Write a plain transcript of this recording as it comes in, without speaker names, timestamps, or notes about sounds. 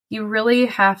you really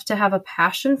have to have a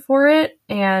passion for it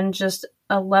and just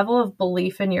a level of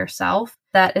belief in yourself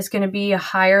that is going to be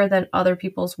higher than other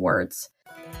people's words.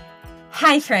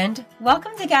 Hi, friend.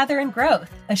 Welcome to Gather and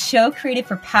Growth, a show created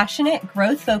for passionate,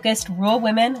 growth-focused rural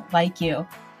women like you.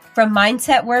 From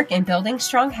mindset work and building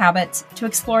strong habits to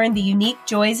exploring the unique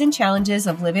joys and challenges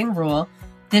of living rural,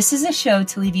 this is a show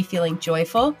to leave you feeling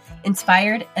joyful,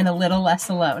 inspired, and a little less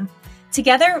alone.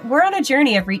 Together, we're on a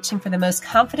journey of reaching for the most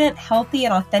confident, healthy,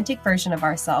 and authentic version of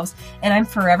ourselves, and I'm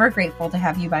forever grateful to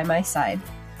have you by my side.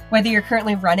 Whether you're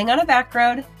currently running on a back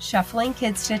road, shuffling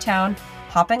kids to town,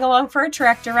 hopping along for a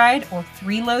tractor ride, or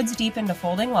 3 loads deep into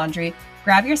folding laundry,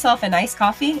 grab yourself a nice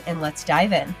coffee and let's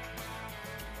dive in.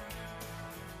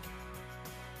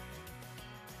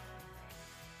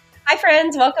 Hi,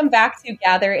 friends. Welcome back to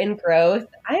Gather in Growth.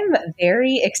 I'm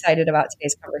very excited about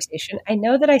today's conversation. I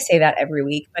know that I say that every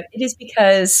week, but it is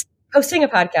because hosting a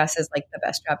podcast is like the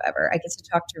best job ever. I get to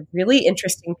talk to really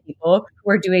interesting people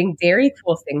who are doing very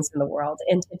cool things in the world,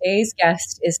 and today's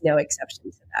guest is no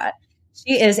exception to that.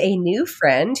 She is a new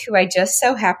friend who I just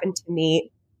so happened to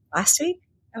meet last week.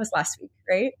 That was last week,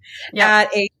 right? Yeah.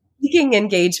 At a speaking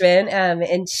engagement,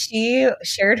 and she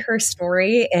shared her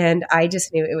story, and I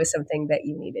just knew it was something that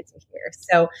you needed to hear.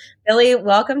 So, Billie,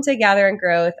 welcome to Gather and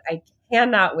Growth. I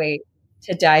cannot wait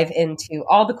to dive into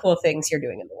all the cool things you're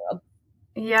doing in the world.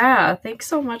 Yeah, thanks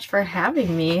so much for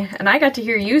having me. And I got to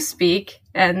hear you speak,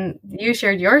 and you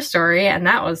shared your story, and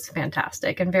that was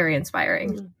fantastic and very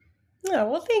inspiring. Oh,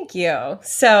 well, thank you.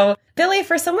 So, Billie,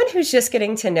 for someone who's just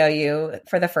getting to know you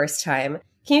for the first time,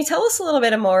 can you tell us a little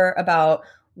bit more about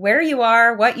where you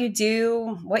are, what you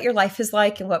do, what your life is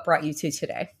like, and what brought you to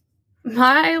today?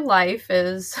 My life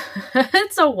is,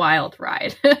 it's a wild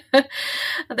ride.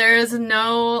 There is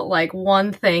no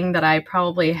one thing that I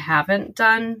probably haven't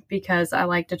done because I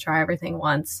like to try everything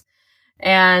once.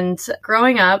 And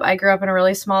growing up, I grew up in a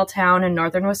really small town in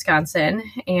northern Wisconsin,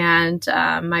 and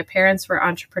my parents were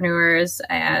entrepreneurs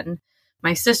and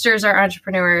my sisters are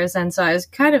entrepreneurs. And so I was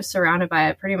kind of surrounded by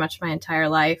it pretty much my entire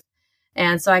life.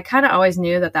 And so I kind of always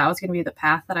knew that that was going to be the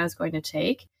path that I was going to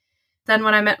take. Then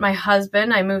when I met my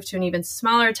husband, I moved to an even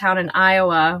smaller town in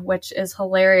Iowa, which is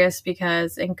hilarious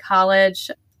because in college,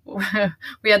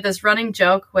 we had this running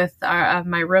joke with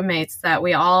my roommates that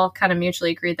we all kind of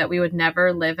mutually agreed that we would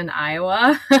never live in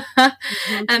Iowa.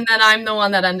 Mm-hmm. And then I'm the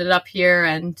one that ended up here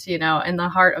and, in the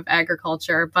heart of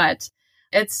agriculture. But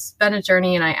it's been a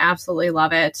journey and I absolutely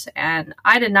love it. And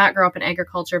I did not grow up in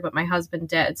agriculture, but my husband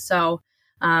did. So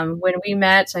when we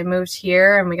met, I moved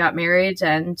here and we got married,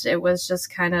 and it was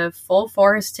just kind of full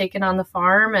force taking on the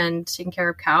farm and taking care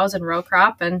of cows and row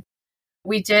crop. And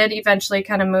we did eventually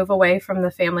kind of move away from the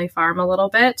family farm a little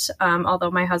bit, although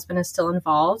my husband is still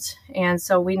involved. And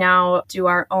so we now do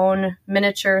our own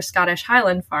miniature Scottish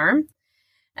Highland farm.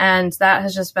 And that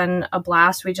has just been a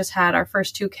blast. We just had our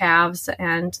first 2 calves,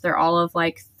 and they're all of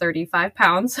 35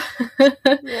 pounds.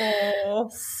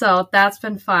 So that's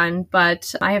been fun.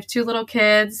 But I have 2 little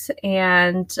kids.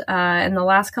 And in the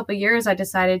last couple of years, I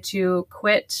decided to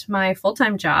quit my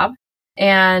full-time job.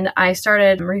 And I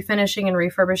started refinishing and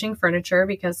refurbishing furniture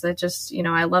because it just,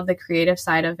 I love the creative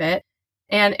side of it.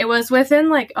 And it was within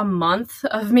a month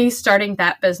of me starting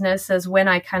that business is when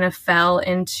I kind of fell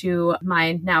into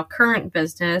my now current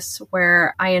business,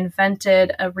 where I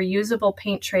invented a reusable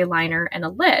paint tray liner and a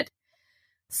lid.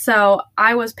 So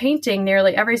I was painting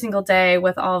nearly every single day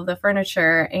with all of the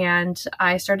furniture, and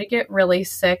I started to get really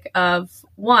sick of,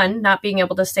 one, not being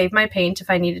able to save my paint if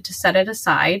I needed to set it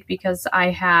aside because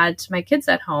I had my kids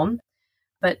at home,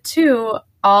 but 2,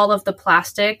 all of the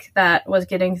plastic that was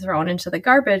getting thrown into the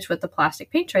garbage with the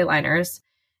plastic paint tray liners.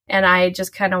 And I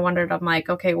just kind of wondered, I'm like,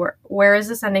 okay, where is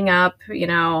this ending up?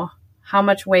 How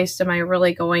much waste am I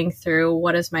really going through?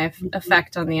 What is my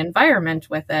effect on the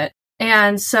environment with it?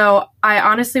 And so I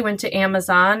honestly went to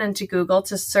Amazon and to Google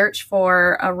to search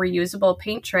for a reusable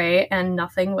paint tray, and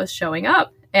nothing was showing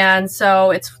up. And so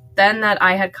it's then that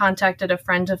I had contacted a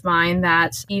friend of mine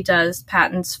that he does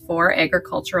patents for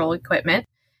agricultural equipment.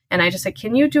 And I just said,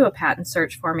 can you do a patent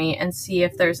search for me and see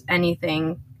if there's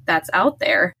anything that's out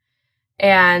there?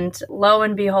 And lo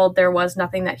and behold, there was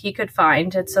nothing that he could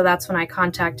find. And so that's when I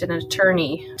contacted an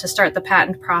attorney to start the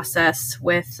patent process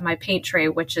with my paint tray,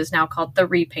 which is now called the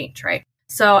repaint tray.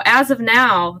 So as of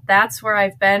now, that's where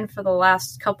I've been for the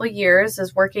last couple of years,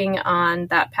 is working on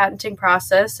that patenting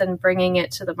process and bringing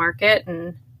it to the market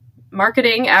and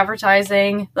marketing,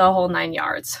 advertising, the whole 9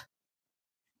 yards.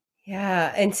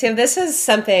 Yeah. And so this is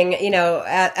something,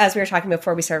 as we were talking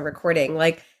before we started recording,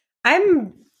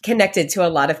 I'm connected to a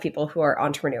lot of people who are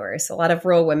entrepreneurs, a lot of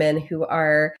rural women who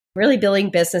are really building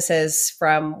businesses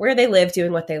from where they live,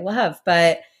 doing what they love.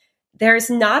 But there's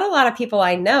not a lot of people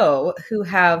I know who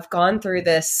have gone through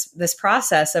this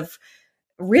process of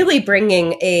really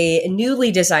bringing a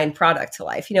newly designed product to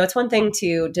life. It's one thing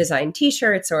to design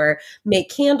t-shirts or make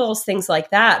candles, things like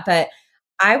that, but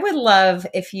I would love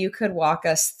if you could walk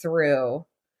us through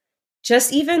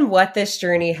just even what this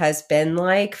journey has been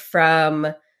like from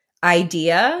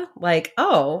idea, like,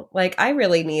 oh, like I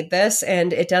really need this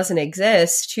and it doesn't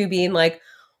exist, to being like,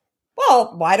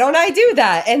 well, why don't I do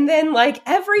that? And then like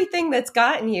everything that's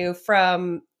gotten you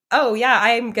from, oh yeah,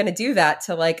 I'm going to do that,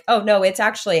 to like, oh no, it's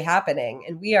actually happening.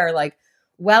 And we are like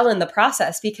well in the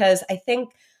process, because I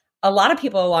think a lot of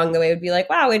people along the way would be like,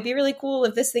 wow, it'd be really cool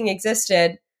if this thing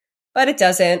existed, but it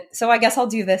doesn't. So I guess I'll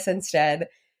do this instead.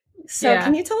 So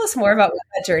Can you tell us more about what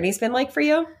that journey's been like for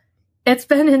you? It's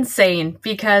been insane,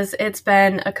 because it's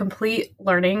been a complete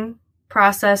learning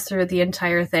process through the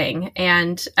entire thing.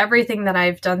 And everything that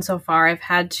I've done so far, I've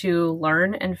had to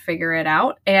learn and figure it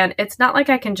out. And it's not like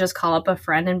I can just call up a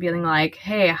friend and be like,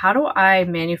 hey, how do I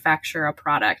manufacture a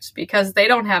product? Because they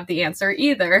don't have the answer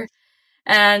either.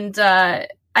 And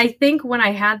I think when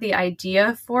I had the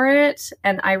idea for it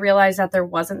and I realized that there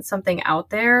wasn't something out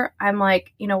there, I'm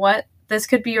like, you know what? This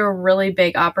could be a really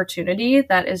big opportunity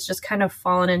that is just kind of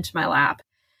fallen into my lap.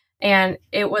 And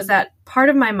it was that part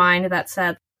of my mind that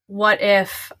said, what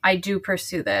if I do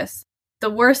pursue this? The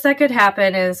worst that could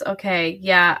happen is, okay,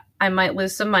 yeah, I might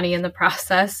lose some money in the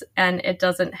process and it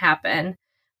doesn't happen,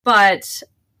 but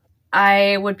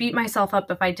I would beat myself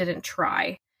up if I didn't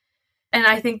try. And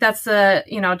I think that's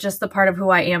just the part of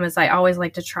who I am, is I always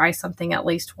like to try something at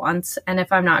least once. And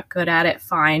if I'm not good at it,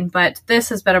 fine. But this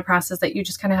has been a process that you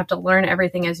just kind of have to learn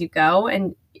everything as you go.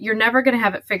 And you're never going to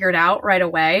have it figured out right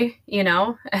away,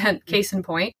 and case in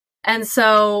point. And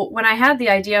so when I had the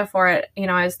idea for it,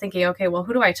 I was thinking, okay, well,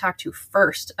 who do I talk to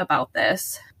first about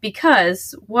this?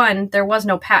 Because one, there was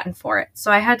no patent for it.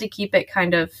 So I had to keep it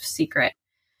kind of secret.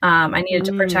 I needed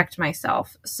to protect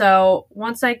myself. So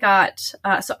once I got,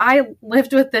 so I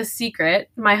lived with this secret.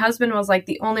 My husband was like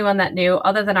the only one that knew,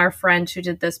 other than our friend who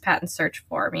did this patent search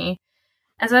for me.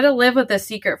 And so I had to live with this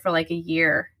secret for like a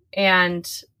year.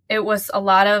 And it was a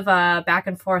lot of back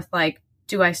and forth, like,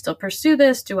 do I still pursue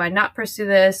this? Do I not pursue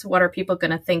this? What are people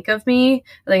going to think of me?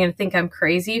 Are they going to think I'm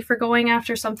crazy for going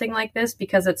after something like this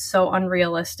because it's so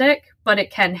unrealistic? But it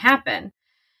can happen.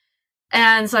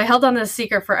 And so I held on this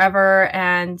secret forever.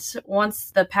 And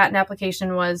once the patent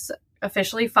application was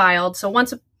officially filed, so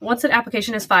once an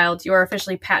application is filed, you are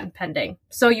officially patent pending.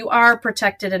 So you are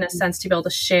protected in a sense to be able to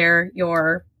share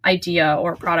your idea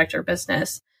or product or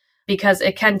business, because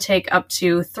it can take up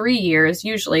to 3 years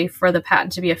usually for the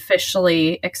patent to be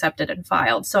officially accepted and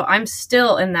filed. So I'm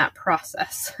still in that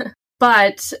process.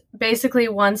 But basically,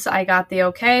 once I got the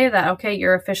okay,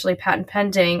 you're officially patent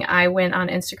pending, I went on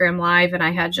Instagram Live and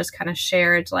I had just kind of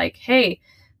shared like, hey,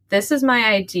 this is my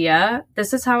idea.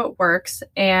 This is how it works.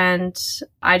 And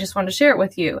I just want to share it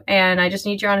with you. And I just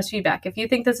need your honest feedback. If you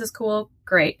think this is cool,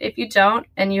 great. If you don't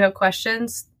and you have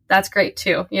questions, that's great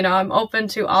too. I'm open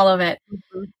to all of it.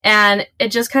 Mm-hmm. And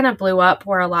it just kind of blew up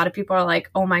where a lot of people are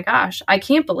like, oh my gosh, I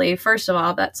can't believe, first of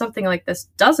all, that something like this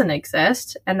doesn't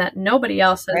exist and that nobody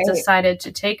else has decided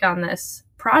to take on this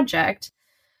project.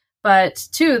 But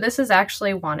two, this is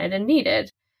actually wanted and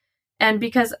needed. And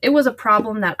because it was a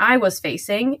problem that I was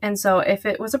facing. And so if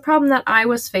it was a problem that I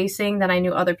was facing, then I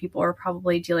knew other people were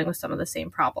probably dealing with some of the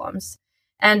same problems.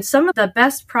 And some of the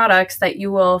best products that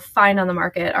you will find on the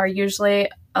market are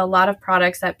usually a lot of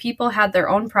products that people had their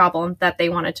own problem that they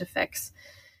wanted to fix.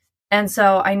 And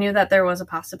so I knew that there was a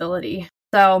possibility.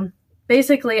 So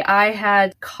basically, I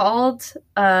had called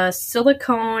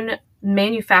silicone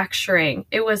manufacturing.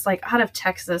 It was like out of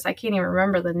Texas. I can't even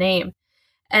remember the name.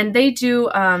 And they do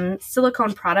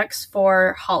silicone products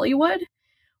for Hollywood,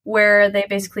 where they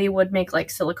basically would make like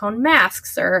silicone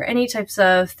masks or any types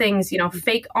of things,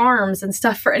 fake arms and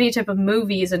stuff for any type of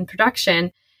movies and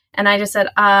production. And I just said,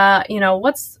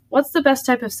 what's the best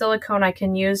type of silicone I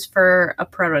can use for a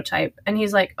prototype? And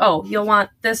he's like, oh, you'll want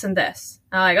this and this.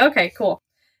 I'm like, okay, cool.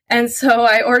 And so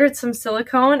I ordered some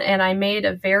silicone and I made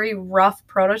a very rough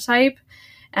prototype.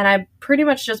 And I pretty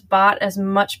much just bought as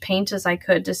much paint as I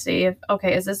could to see if,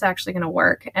 okay, is this actually going to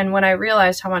work? And when I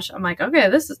realized how much, I'm like, okay,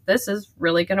 this is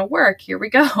really going to work. Here we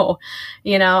go.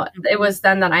 It was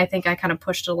then that I think I kind of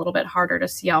pushed a little bit harder to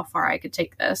see how far I could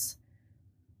take this.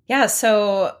 Yeah.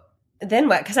 So then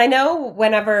what? Because I know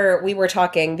whenever we were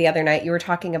talking the other night, you were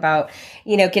talking about,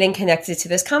 getting connected to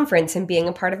this conference and being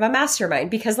a part of a mastermind.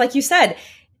 Because like you said,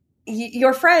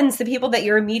 your friends, the people that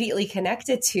you're immediately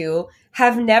connected to,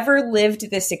 have never lived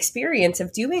this experience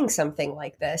of doing something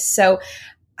like this. So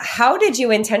how did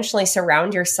you intentionally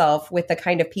surround yourself with the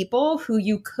kind of people who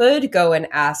you could go and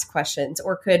ask questions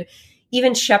or could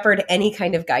even shepherd any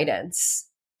kind of guidance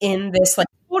in this like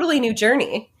totally new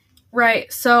journey?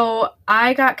 Right. So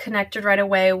I got connected right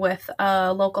away with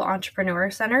a local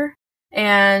entrepreneur center,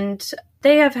 and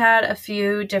they have had a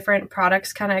few different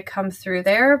products kind of come through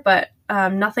there, but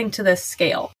nothing to this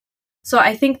scale. So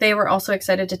I think they were also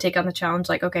excited to take on the challenge,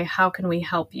 like, okay, how can we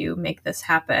help you make this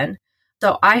happen?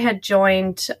 So I had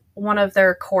joined one of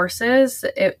their courses.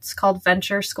 It's called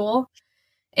Venture School.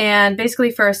 And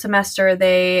basically for a semester,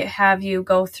 they have you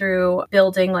go through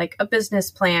building like a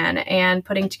business plan and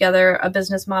putting together a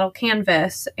business model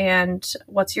canvas and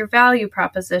what's your value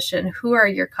proposition, who are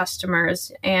your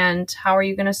customers, and how are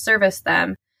you going to service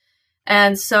them.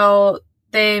 And so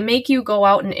they make you go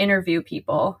out and interview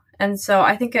people. And so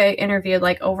I think I interviewed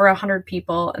like over 100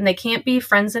 people, and they can't be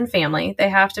friends and family. They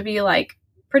have to be like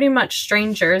pretty much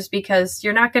strangers, because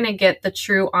you're not going to get the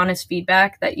true honest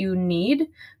feedback that you need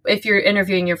if you're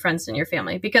interviewing your friends and your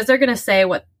family, because they're going to say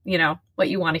what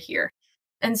you want to hear.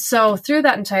 And so through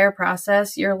that entire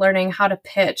process, you're learning how to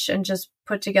pitch and just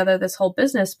put together this whole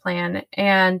business plan.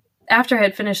 And after I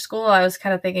had finished school, I was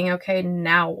kind of thinking, okay,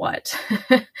 now what?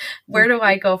 Where do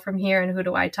I go from here, and who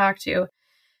do I talk to?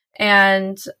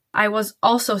 And I was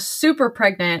also super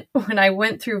pregnant when I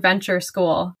went through venture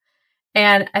school.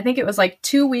 And I think it was like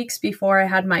 2 weeks before I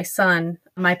had my son,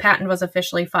 my patent was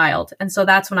officially filed. And so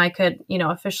that's when I could,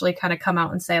 officially kind of come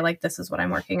out and say, like, this is what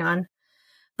I'm working on.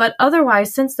 But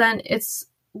otherwise, since then, it's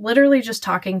literally just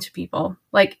talking to people.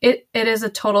 Like it is a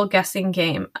total guessing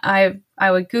game. I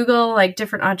would Google like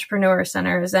different entrepreneur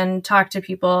centers and talk to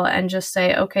people and just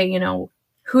say, okay,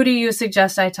 who do you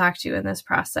suggest I talk to in this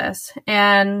process?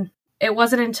 And it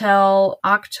wasn't until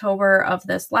October of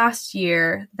this last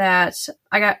year that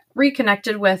I got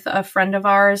reconnected with a friend of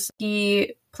ours.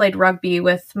 He played rugby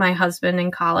with my husband in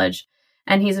college,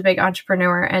 and he's a big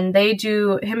entrepreneur. And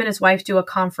him and his wife do a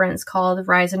conference called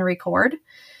Rise and Record.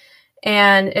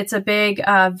 And it's a big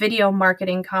video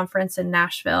marketing conference in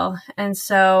Nashville. And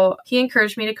so he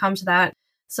encouraged me to come to that.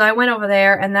 So I went over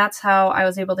there, and that's how I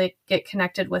was able to get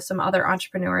connected with some other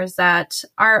entrepreneurs that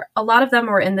a lot of them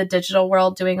were in the digital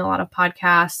world doing a lot of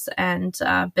podcasts and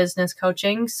business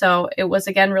coaching. So it was,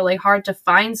 again, really hard to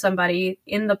find somebody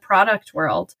in the product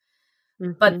world.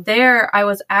 Mm-hmm. But there I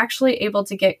was actually able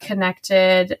to get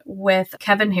connected with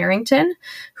Kevin Harrington,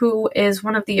 who is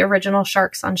one of the original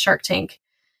sharks on Shark Tank.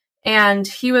 And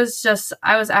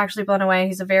I was actually blown away.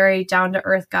 He's a very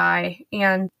down-to-earth guy.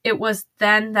 And it was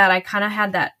then that I kind of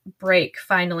had that break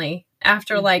finally,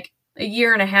 after like a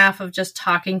year and a half of just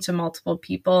talking to multiple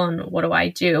people and what do I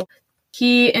do?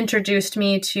 He introduced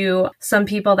me to some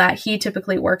people that he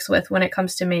typically works with when it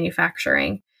comes to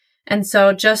manufacturing. And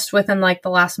so just within like the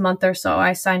last month or so,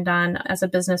 I signed on as a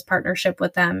business partnership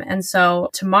with them. And so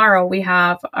tomorrow we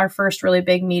have our first really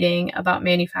big meeting about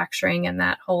manufacturing and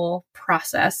that whole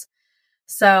process.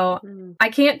 So I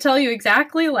can't tell you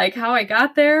exactly like how I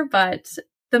got there, but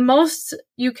the most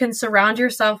you can surround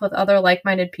yourself with other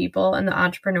like-minded people in the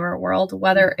entrepreneur world,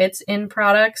 whether it's in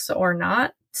products or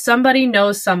not. Somebody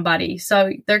knows somebody. So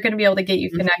they're going to be able to get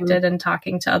you connected and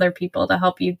talking to other people to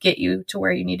help you get you to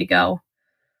where you need to go.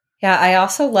 Yeah, I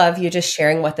also love you just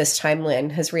sharing what this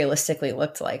timeline has realistically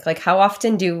looked like. Like, how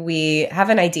often do we have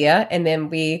an idea and then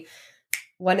we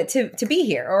want it to be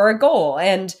here, or a goal?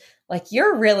 And like,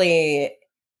 you're really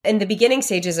in the beginning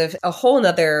stages of a whole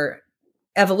nother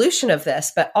evolution of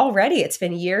this, but already it's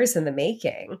been years in the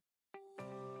making.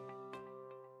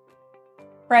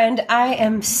 Friend, I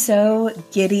am so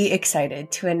giddy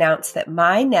excited to announce that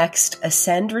my next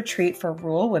Ascend retreat for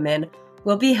rural women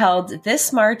will be held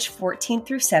this March 14th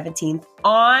through 17th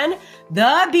on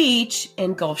the beach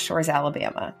in Gulf Shores,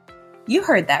 Alabama. You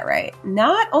heard that right.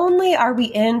 Not only are we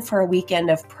in for a weekend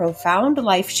of profound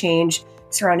life change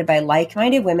surrounded by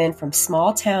like-minded women from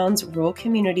small towns, rural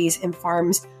communities, and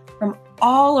farms from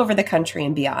all over the country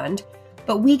and beyond,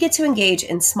 but we get to engage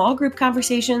in small group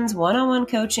conversations, one-on-one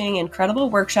coaching, incredible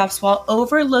workshops while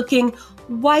overlooking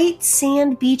white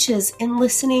sand beaches and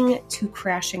listening to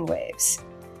crashing waves.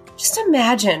 Just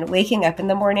imagine waking up in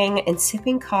the morning and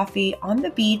sipping coffee on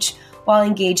the beach while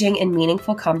engaging in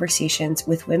meaningful conversations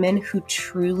with women who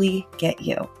truly get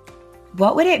you.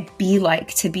 What would it be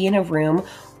like to be in a room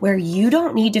where you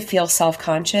don't need to feel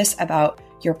self-conscious about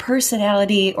your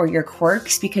personality or your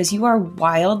quirks because you are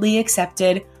wildly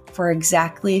accepted for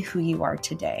exactly who you are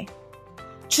today?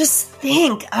 Just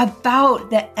think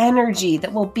about the energy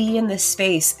that will be in this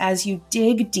space as you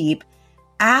dig deep,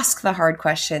 ask the hard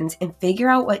questions, and figure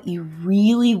out what you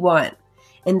really want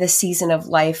in this season of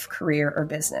life, career, or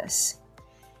business.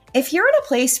 If you're in a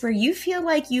place where you feel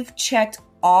like you've checked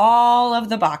all of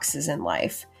the boxes in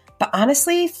life, but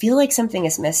honestly feel like something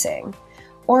is missing,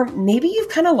 or maybe you've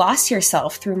kind of lost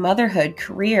yourself through motherhood,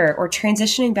 career, or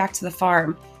transitioning back to the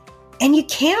farm, and you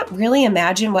can't really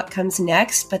imagine what comes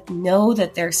next, but know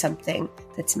that there's something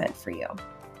that's meant for you.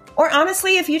 Or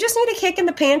honestly, if you just need a kick in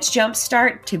the pants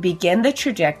jumpstart to begin the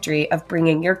trajectory of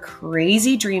bringing your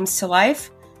crazy dreams to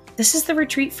life, this is the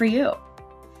retreat for you.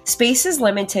 Space is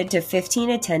limited to 15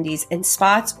 attendees and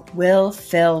spots will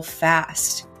fill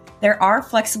fast. There are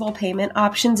flexible payment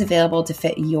options available to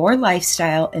fit your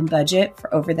lifestyle and budget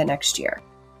for over the next year.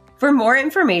 For more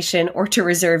information or to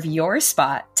reserve your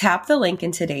spot, tap the link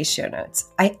in today's show notes.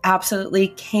 I absolutely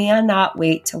cannot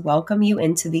wait to welcome you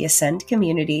into the Ascend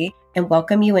community and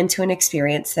welcome you into an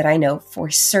experience that I know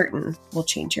for certain will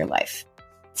change your life.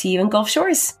 See you in Gulf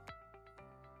Shores.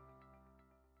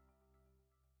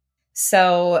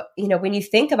 So, when you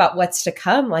think about what's to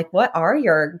come, like, what are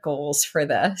your goals for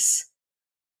this?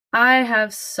 I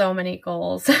have so many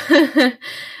goals.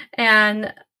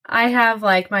 And I have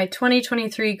like my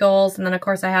 2023 goals. And then of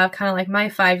course I have kind of like my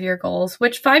 5-year goals,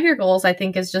 which 5-year goals I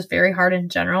think is just very hard in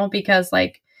general, because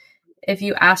like, if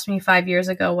you asked me 5 years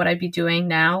ago what I'd be doing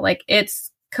now, like it's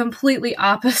completely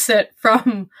opposite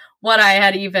from what I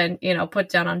had even, put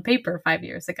down on paper 5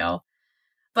 years ago.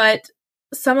 But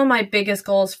some of my biggest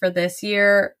goals for this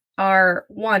year are,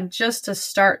 one, just to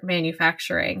start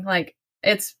manufacturing. Like,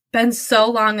 it's been so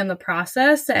long in the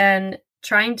process, and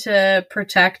trying to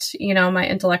protect, my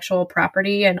intellectual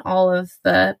property and all of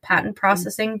the patent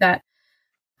processing, that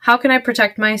how can I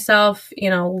protect myself,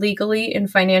 legally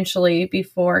and financially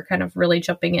before kind of really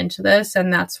jumping into this?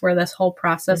 And that's where this whole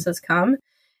process has come.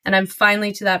 And I'm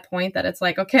finally to that point that it's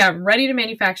like, okay, I'm ready to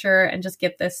manufacture and just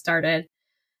get this started.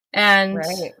 And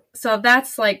so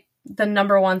that's like the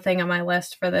number one thing on my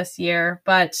list for this year.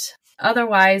 But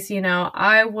otherwise,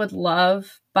 I would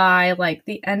love by like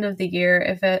the end of the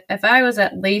year, if I was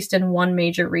at least in one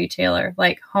major retailer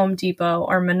like Home Depot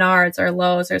or Menards or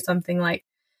Lowe's or something, like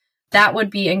that would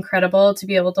be incredible to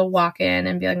be able to walk in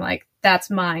and be like, that's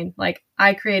mine. Like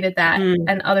I created that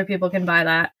and other people can buy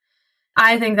that.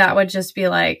 I think that would just be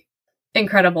like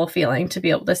incredible feeling to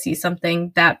be able to see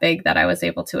something that big that I was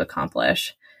able to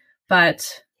accomplish.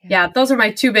 But yeah, those are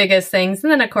my 2 biggest things.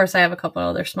 And then of course I have a couple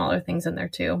other smaller things in there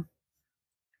too.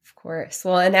 Of course.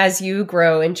 Well, and as you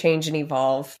grow and change and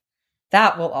evolve,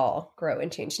 that will all grow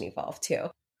and change and evolve too.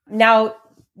 Now,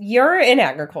 you're in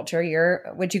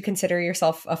agriculture. Would you consider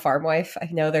yourself a farm wife? I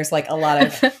know there's like a lot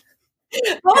of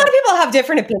people have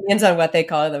different opinions on what they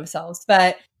call themselves,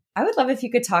 but I would love if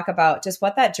you could talk about just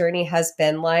what that journey has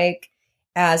been like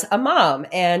as a mom,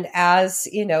 and as,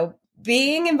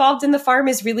 being involved in the farm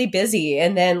is really busy.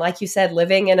 And then, like you said,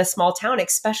 living in a small town,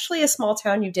 especially a small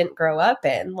town you didn't grow up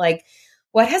in, like,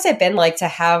 what has it been like to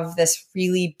have this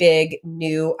really big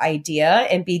new idea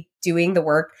and be doing the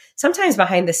work, sometimes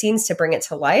behind the scenes, to bring it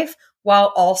to life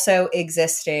while also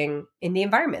existing in the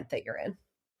environment that you're in?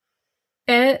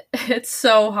 It's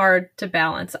so hard to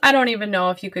balance. I don't even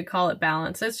know if you could call it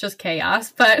balance. It's just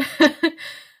chaos. But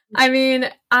I mean,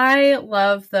 I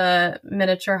love the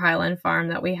miniature Highland farm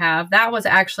that we have. That was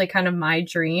actually kind of my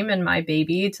dream and my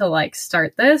baby to like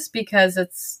start this, because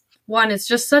it's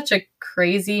just such a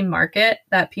crazy market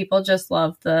that people just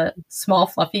love the small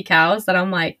fluffy cows, that I'm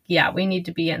like, yeah, we need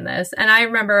to be in this. And I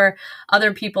remember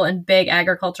other people in big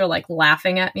agriculture like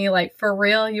laughing at me, like, for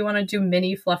real, you want to do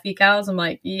mini fluffy cows? I'm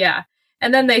like, yeah.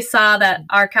 And then they saw that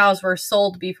our cows were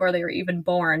sold before they were even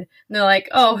born. And they're like,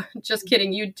 oh, just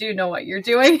kidding. You do know what you're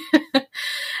doing.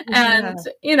 And,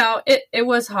 it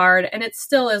was hard, and it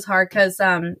still is hard because,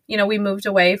 we moved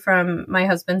away from my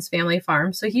husband's family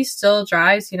farm. So he still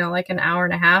drives, like an hour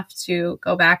and a half to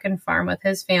go back and farm with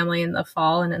his family in the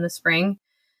fall and in the spring.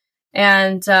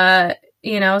 And,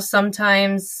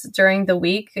 sometimes during the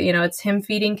week, it's him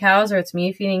feeding cows or it's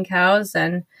me feeding cows,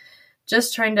 and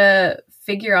just trying to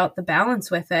figure out the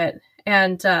balance with it.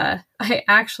 And I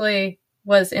actually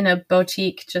was in a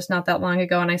boutique just not that long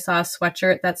ago, and I saw a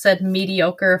sweatshirt that said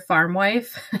mediocre farm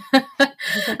wife.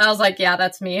 I was like, yeah,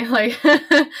 that's me. Like,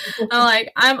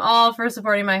 I'm all for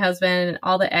supporting my husband and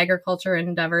all the agriculture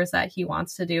endeavors that he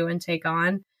wants to do and take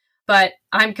on. But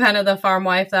I'm kind of the farm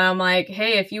wife that I'm like,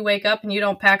 hey, if you wake up and you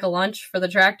don't pack a lunch for the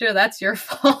tractor, that's your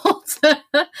fault.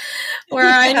 Where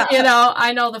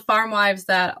I know the farm wives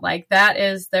that like, that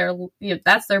is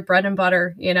that's their bread and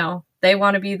butter. They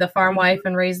want to be the farm wife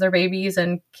and raise their babies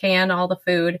and can all the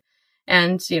food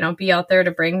and, be out there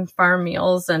to bring farm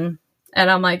meals. And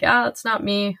I'm like, that's not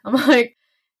me. I'm like,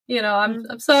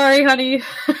 I'm sorry, honey.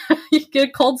 You get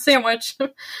a cold sandwich.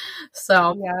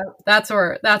 So that's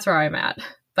where I'm at.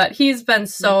 But he's been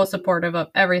so supportive of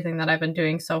everything that I've been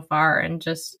doing so far and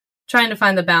just trying to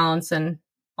find the balance in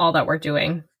all that we're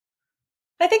doing.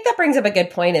 I think that brings up a good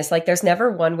point is like, there's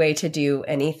never one way to do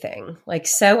anything. Like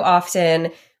so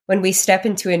often when we step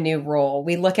into a new role,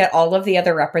 we look at all of the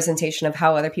other representation of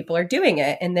how other people are doing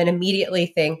it and then immediately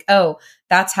think, oh,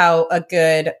 that's how a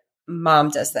good mom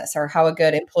does this, or how a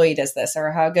good employee does this,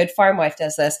 or how a good farm wife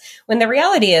does this. When the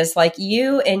reality is like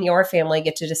you and your family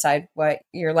get to decide what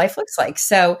your life looks like.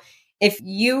 So if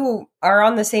you are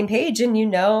on the same page and you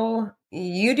know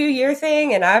you do your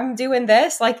thing and I'm doing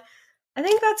this, like, I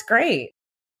think that's great.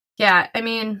 Yeah, I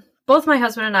mean, both my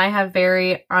husband and I have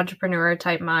very entrepreneur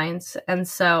type minds. And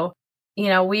so,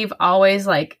 we've always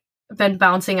like been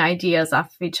bouncing ideas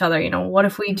off of each other. What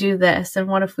if we do this? And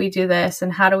what if we do this?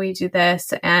 And how do we do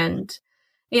this? And,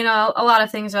 a lot of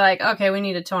things are like, okay, we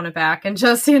need to tone it back and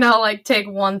just, like take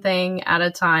one thing at a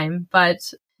time.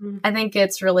 But I think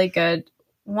it's really good,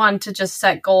 one, to just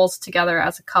set goals together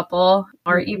as a couple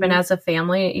or even as a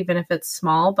family, even if it's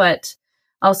small, but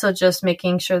also just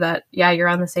making sure that, you're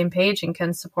on the same page and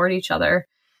can support each other.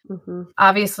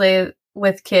 Obviously,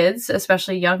 with kids,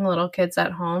 especially young little kids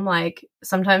at home, like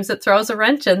sometimes it throws a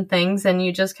wrench in things and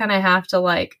you just kind of have to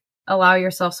like allow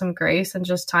yourself some grace and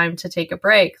just time to take a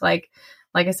break. Like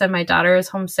I said, my daughter is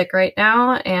homesick right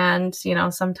now and,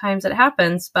 sometimes it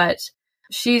happens, but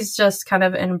she's just kind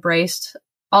of embraced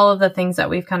all of the things that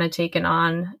we've kind of taken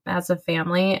on as a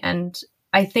family. And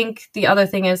I think the other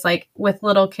thing is like with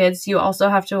little kids, you also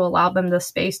have to allow them the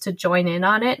space to join in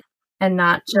on it and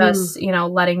not just,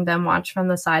 letting them watch from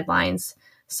the sidelines.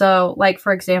 So like,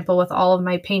 for example, with all of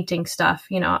my painting stuff,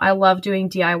 I love doing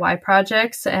DIY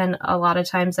projects. And a lot of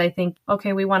times I think,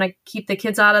 okay, we want to keep the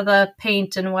kids out of the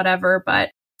paint and whatever. But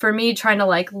for me, trying to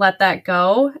like let that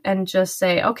go and just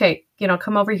say, okay,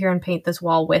 come over here and paint this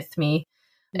wall with me.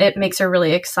 It makes her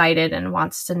really excited and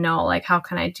wants to know, like, how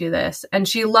can I do this? And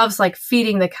she loves like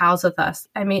feeding the cows with us.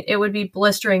 I mean, it would be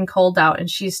blistering cold out and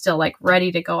she's still like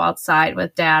ready to go outside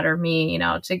with dad or me,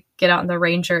 to get out in the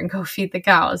Ranger and go feed the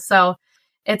cows. So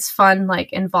it's fun,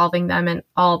 like involving them in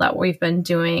all that we've been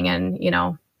doing and,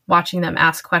 watching them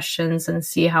ask questions and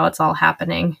see how it's all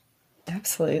happening.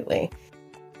 Absolutely.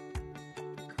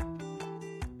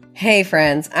 Hey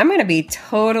friends, I'm going to be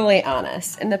totally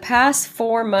honest. In the past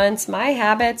 4 months, my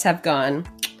habits have gone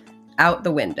out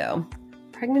the window.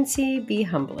 Pregnancy be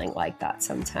humbling like that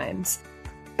sometimes.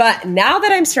 But now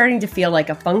that I'm starting to feel like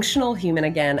a functional human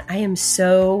again, I am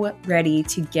so ready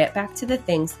to get back to the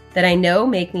things that I know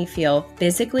make me feel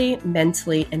physically,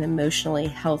 mentally, and emotionally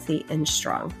healthy and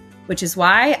strong, which is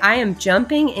why I am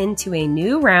jumping into a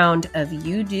new round of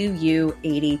You Do You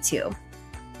 82.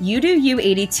 You Do You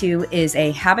 82 is a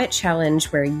habit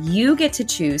challenge where you get to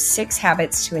choose 6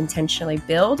 habits to intentionally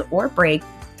build or break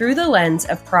through the lens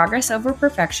of progress over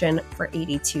perfection for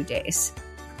 82 days.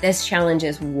 This challenge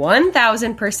is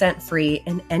 1000% free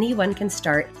and anyone can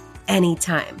start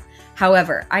anytime.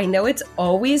 However, I know it's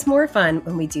always more fun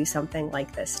when we do something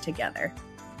like this together.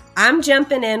 I'm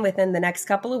jumping in within the next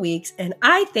couple of weeks and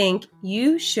I think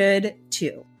you should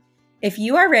too. If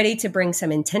you are ready to bring some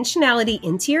intentionality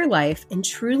into your life and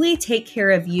truly take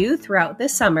care of you throughout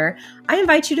this summer, I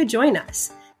invite you to join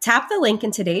us. Tap the link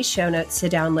in today's show notes to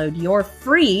download your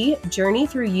free Journey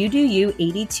Through You Do You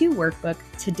 82 workbook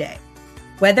today.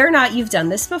 Whether or not you've done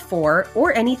this before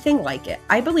or anything like it,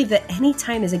 I believe that any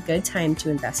time is a good time to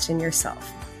invest in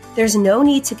yourself. There's no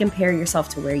need to compare yourself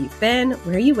to where you've been,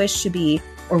 where you wish to be,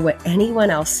 or what anyone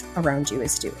else around you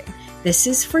is doing. This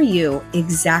is for you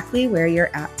exactly where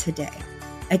you're at today.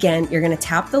 Again, you're going to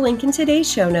tap the link in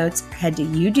today's show notes, head to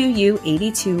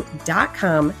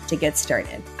youdou82.com to get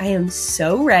started. I am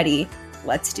so ready.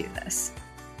 Let's do this.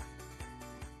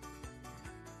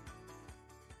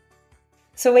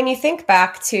 So when you think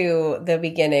back to the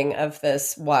beginning of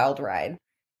this wild ride,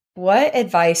 what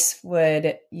advice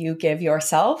would you give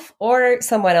yourself or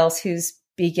someone else who's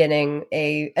beginning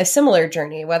a similar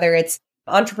journey, whether it's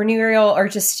entrepreneurial or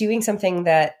just doing something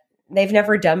that they've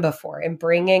never done before and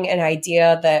bringing an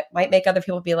idea that might make other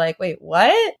people be like, wait,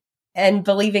 what? And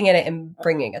believing in it and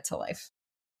bringing it to life?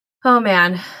 Oh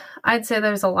man, I'd say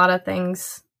there's a lot of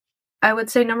things. I would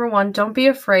say number one, don't be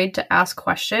afraid to ask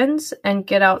questions and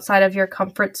get outside of your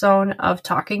comfort zone of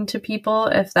talking to people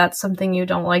if that's something you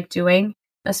don't like doing,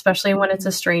 especially when it's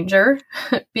a stranger.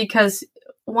 Because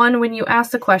one, when you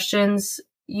ask the questions,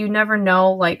 you never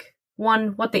know, like, one,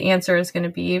 what the answer is going to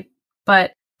be,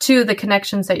 but two, the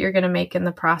connections that you're going to make in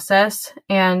the process.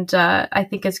 And I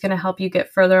think it's going to help you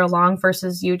get further along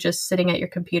versus you just sitting at your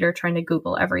computer trying to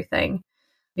Google everything.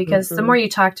 because the more you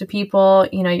talk to people,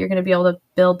 you know, you're going to be able to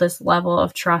build this level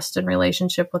of trust and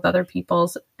relationship with other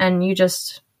people's. And you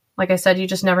just, like I said, you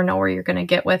just never know where you're going to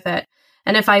get with it.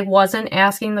 And if I wasn't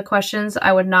asking the questions,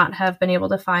 I would not have been able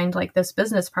to find like this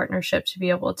business partnership to be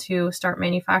able to start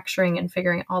manufacturing and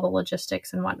figuring out all the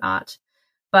logistics and whatnot.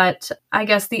 But I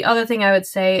guess the other thing I would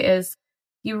say is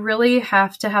you really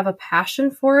have to have a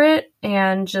passion for it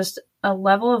and just a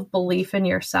level of belief in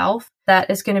yourself that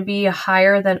is going to be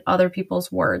higher than other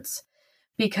people's words.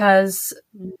 Because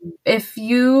if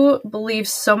you believe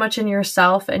so much in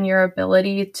yourself and your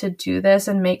ability to do this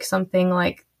and make something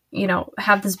like, you know,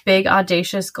 have this big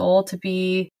audacious goal to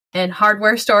be in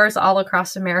hardware stores all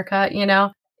across America, you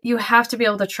know, you have to be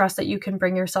able to trust that you can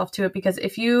bring yourself to it. Because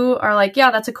if you are like,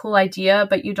 yeah, that's a cool idea,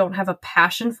 but you don't have a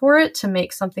passion for it to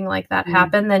make something like that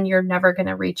happen, then you're never going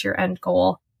to reach your end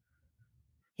goal.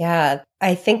 Yeah,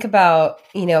 I think about,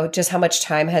 you know, just how much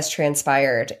time has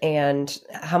transpired and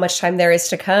how much time there is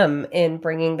to come in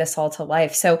bringing this all to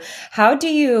life. So how do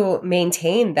you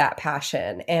maintain that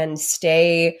passion and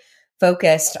stay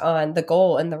focused on the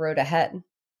goal and the road ahead?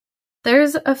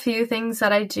 There's a few things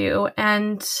that I do,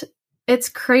 and it's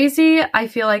crazy. I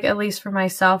feel like, at least for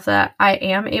myself, that I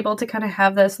am able to kind of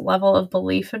have this level of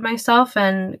belief in myself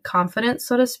and confidence,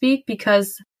 so to speak,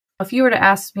 because if you were to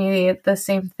ask me the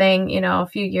same thing, you know, a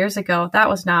few years ago, that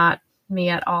was not me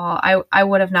at all. I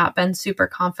would have not been super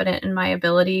confident in my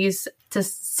abilities to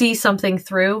see something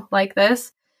through like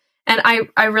this. And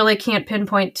I really can't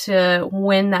pinpoint to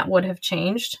when that would have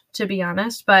changed, to be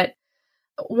honest. But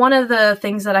one of the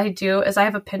things that I do is I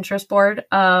have a Pinterest board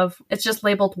of, it's just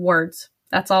labeled words.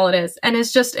 That's all it is. And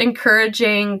it's just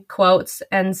encouraging quotes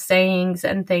and sayings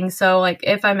and things. So like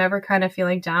if I'm ever kind of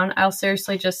feeling down, I'll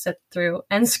seriously just sit through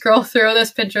and scroll through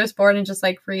this Pinterest board and just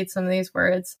like read some of these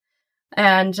words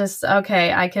and just,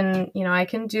 okay, I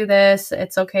can do this.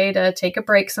 It's okay to take a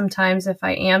break sometimes. If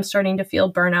I am starting to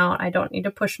feel burnout, I don't need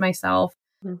to push myself.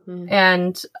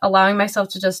 And allowing myself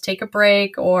to just take a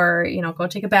break or, you know, go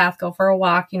take a bath, go for a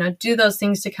walk, you know, do those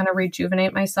things to kind of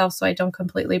rejuvenate myself so I don't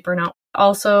completely burn out.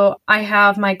 Also, I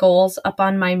have my goals up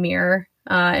on my mirror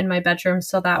in my bedroom.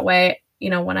 So that way,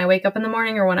 you know, when I wake up in the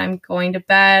morning or when I'm going to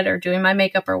bed or doing my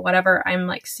makeup or whatever, I'm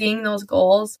like seeing those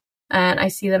goals and I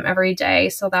see them every day.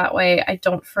 So that way I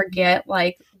don't forget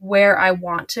like where I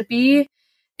want to be.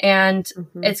 And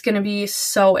it's going to be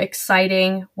so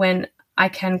exciting when I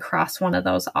can cross one of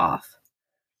those off.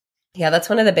 Yeah, that's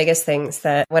one of the biggest things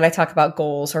that when I talk about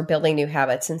goals or building new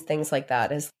habits and things like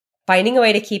that is finding a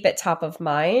way to keep it top of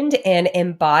mind and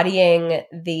embodying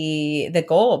the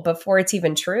goal before it's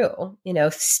even true. You know,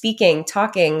 speaking,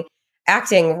 talking,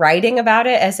 acting, writing about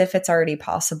it as if it's already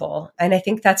possible. And I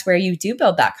think that's where you do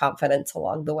build that confidence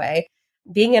along the way.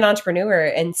 Being an entrepreneur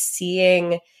and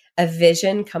seeing a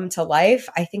vision come to life,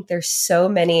 I think there's so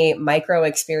many micro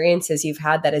experiences you've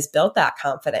had that has built that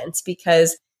confidence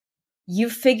because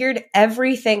you've figured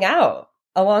everything out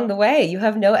along the way. You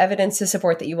have no evidence to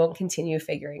support that you won't continue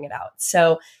figuring it out.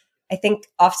 So I think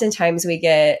oftentimes we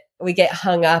get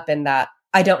hung up in that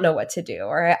I don't know what to do,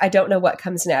 or I don't know what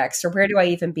comes next, or where do I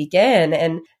even begin?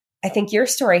 And I think your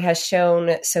story has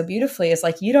shown so beautifully is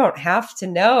like, you don't have to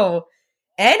know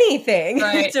anything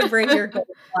to bring your goal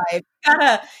to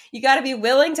life. You gotta be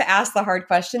willing to ask the hard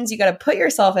questions. You gotta put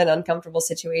yourself in uncomfortable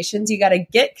situations. You gotta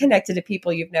get connected to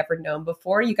people you've never known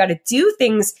before. You gotta do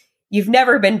things you've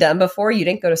never been done before. You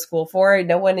didn't go to school for.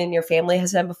 No one in your family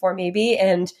has done before, maybe.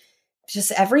 And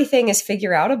just everything is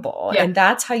figure outable. Yeah. And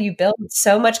that's how you build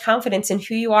so much confidence in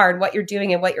who you are and what you're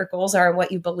doing and what your goals are and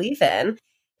what you believe in,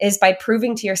 is by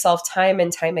proving to yourself time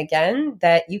and time again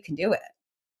that you can do it.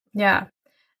 Yeah.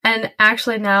 And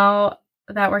actually, now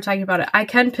that we're talking about it, I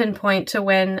can pinpoint to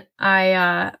when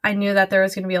I knew that there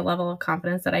was going to be a level of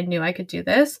confidence that I knew I could do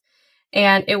this.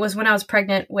 And it was when I was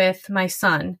pregnant with my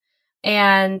son.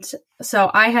 And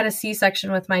so I had a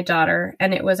C-section with my daughter,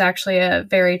 and it was actually a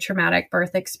very traumatic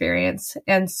birth experience.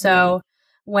 And so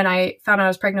when I found out I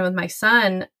was pregnant with my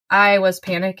son, I was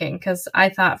panicking because I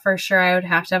thought for sure I would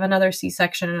have to have another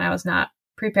C-section, and I was not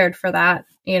prepared for that,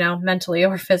 you know, mentally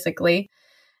or physically.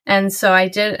 And so I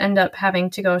did end up having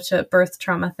to go to birth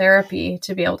trauma therapy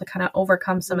to be able to kind of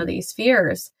overcome some of these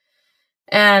fears.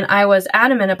 And I was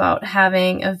adamant about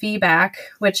having a VBAC,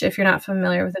 which if you're not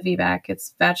familiar with a VBAC,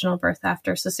 it's vaginal birth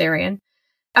after cesarean.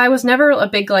 I was never a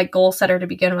big like goal setter to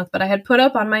begin with, but I had put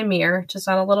up on my mirror, just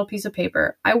on a little piece of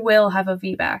paper, I will have a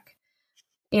VBAC.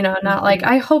 You know, not like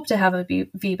I hope to have a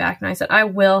VBAC. And I said, I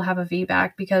will have a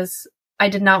VBAC because I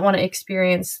did not want to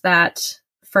experience that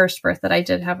first birth that I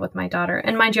did have with my daughter.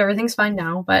 And mind you, everything's fine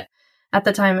now, but at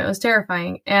the time it was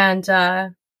terrifying. And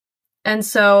And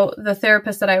so the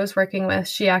therapist that I was working with,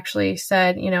 she actually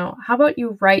said, how about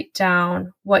you write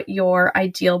down what your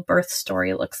ideal birth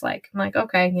story looks like? I'm like,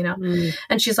 okay,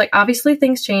 and she's like, obviously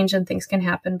things change and things can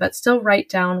happen, but still write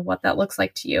down what that looks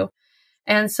like to you.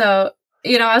 And so,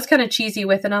 I was kind of cheesy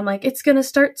with it. I'm like, it's going to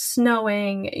start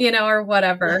snowing, or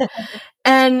whatever.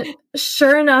 And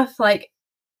sure enough, like,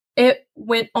 it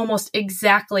went almost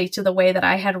exactly to the way that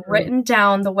I had written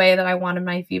down the way that I wanted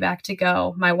my VBAC to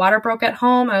go. My water broke at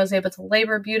home. I was able to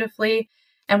labor beautifully.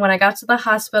 And when I got to the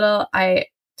hospital, I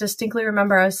distinctly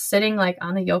remember I was sitting like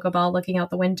on a yoga ball looking out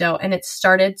the window, and it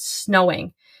started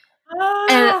snowing.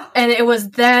 And it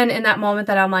was then in that moment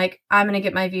that I'm like, I'm going to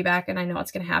get my VBAC and I know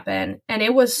what's going to happen. And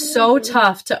it was so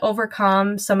tough to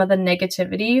overcome some of the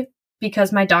negativity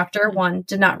because my doctor, one,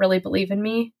 did not really believe in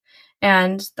me.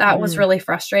 And that was really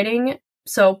frustrating.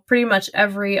 So pretty much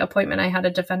every appointment I had to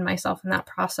defend myself in that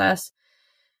process.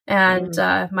 And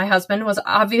my husband was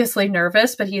obviously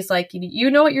nervous, but he's like,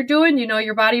 you know what you're doing. You know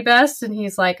your body best. And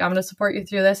he's like, I'm going to support you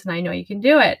through this. And I know you can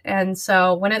do it. And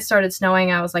so when it started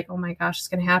snowing, I was like, oh my gosh, it's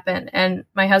going to happen. And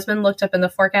my husband looked up in the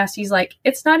forecast. He's like,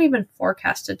 it's not even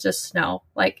forecasted to snow.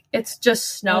 Like, it's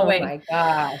just snowing. Oh my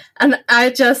gosh. And I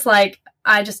just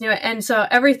knew it. And so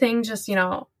everything just,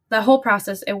 the whole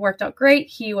process, it worked out great.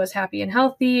 He was happy and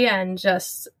healthy, and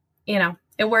just,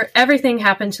 everything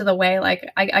happened to the way, like,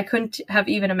 I couldn't have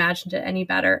even imagined it any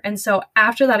better. And so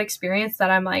after that experience that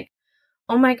I'm like,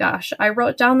 oh my gosh, I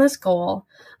wrote down this goal,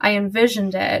 I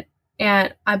envisioned it,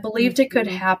 and I believed it could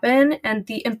happen. And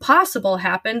the impossible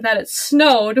happened, that it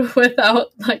snowed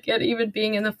without like it even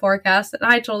being in the forecast. And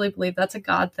I totally believe that's a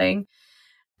God thing.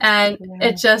 And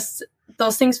it just,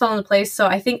 those things fell into place. So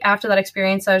I think after that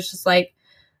experience, I was just like,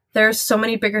 there's so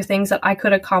many bigger things that I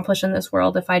could accomplish in this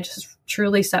world if I just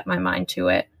truly set my mind to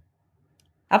it.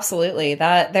 Absolutely.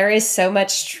 That there is so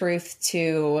much truth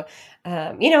to,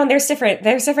 and there's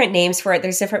different names for it.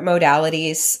 There's different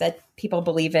modalities that people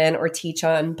believe in or teach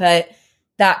on, but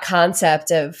that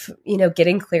concept of,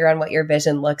 getting clear on what your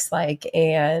vision looks like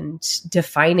and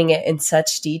defining it in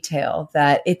such detail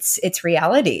that it's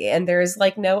reality. And there's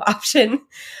like no option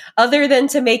other than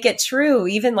to make it true.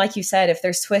 Even like you said, if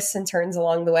there's twists and turns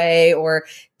along the way or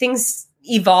things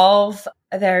evolve,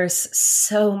 there's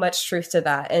so much truth to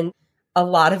that. And a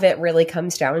lot of it really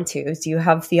comes down to, do you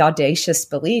have the audacious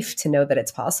belief to know that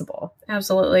it's possible?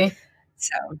 Absolutely.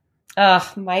 So,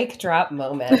 mic drop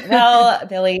moment. Well,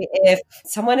 Billie, if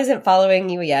someone isn't following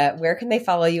you yet, where can they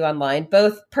follow you online,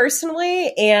 both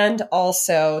personally and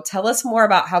also tell us more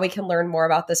about how we can learn more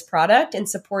about this product and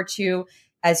support you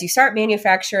as you start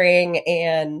manufacturing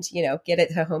and, get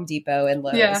it to Home Depot and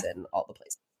Lowe's and all the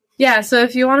places. Yeah, so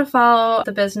if you want to follow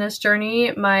the business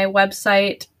journey, my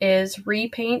website is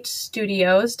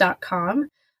repaintstudios.com.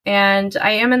 And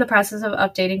I am in the process of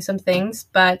updating some things,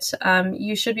 but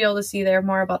you should be able to see there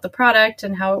more about the product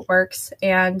and how it works.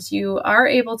 And you are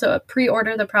able to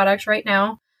pre-order the product right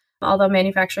now, although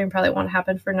manufacturing probably won't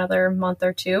happen for another month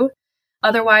or two.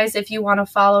 Otherwise, if you want to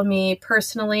follow me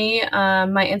personally,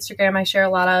 my Instagram, I share a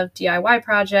lot of DIY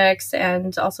projects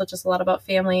and also just a lot about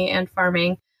family and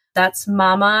farming. That's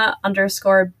mama_BEE,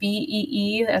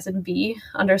 as in B,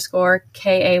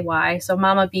 _KAY. So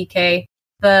Mama BK.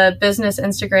 The business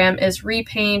Instagram is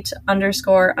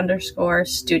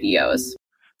repaint__studios.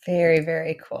 Very,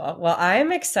 very cool. Well,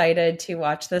 I'm excited to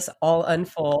watch this all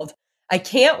unfold. I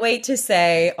can't wait to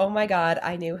say, oh my God,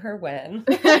 I knew her when.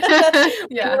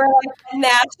 Yeah. We're like a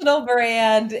national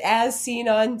brand as seen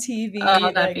on TV.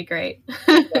 Oh, that'd be great.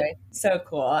 So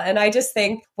cool. And I just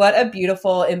think what a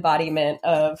beautiful embodiment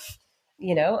of,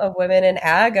 a woman in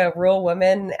ag, a rural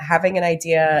woman having an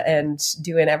idea and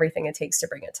doing everything it takes to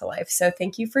bring it to life. So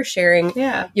thank you for sharing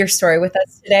your story with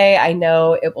us today. I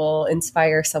know it will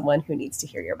inspire someone who needs to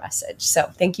hear your message. So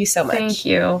thank you so much. Thank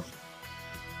you.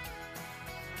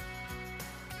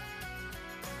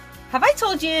 Have I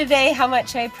told you today how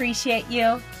much I appreciate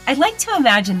you? I'd like to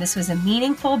imagine this was a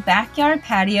meaningful backyard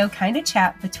patio kind of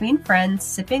chat between friends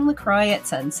sipping LaCroix at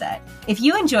sunset. If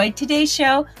you enjoyed today's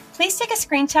show, please take a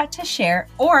screenshot to share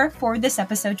or forward this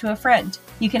episode to a friend.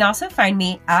 You can also find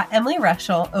me at Emily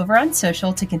Rushell over on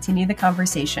social to continue the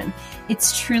conversation.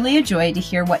 It's truly a joy to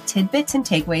hear what tidbits and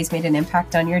takeaways made an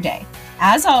impact on your day.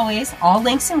 As always, all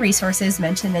links and resources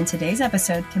mentioned in today's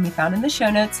episode can be found in the show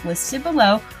notes listed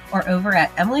below or over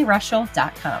at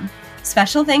emilyrushell.com.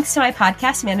 Special thanks to my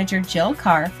podcast manager, Jill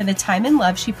Carr, for the time and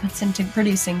love she puts into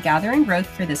producing Gather and Growth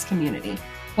for this community.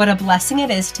 What a blessing it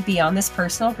is to be on this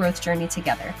personal growth journey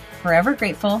together. Forever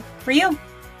grateful for you.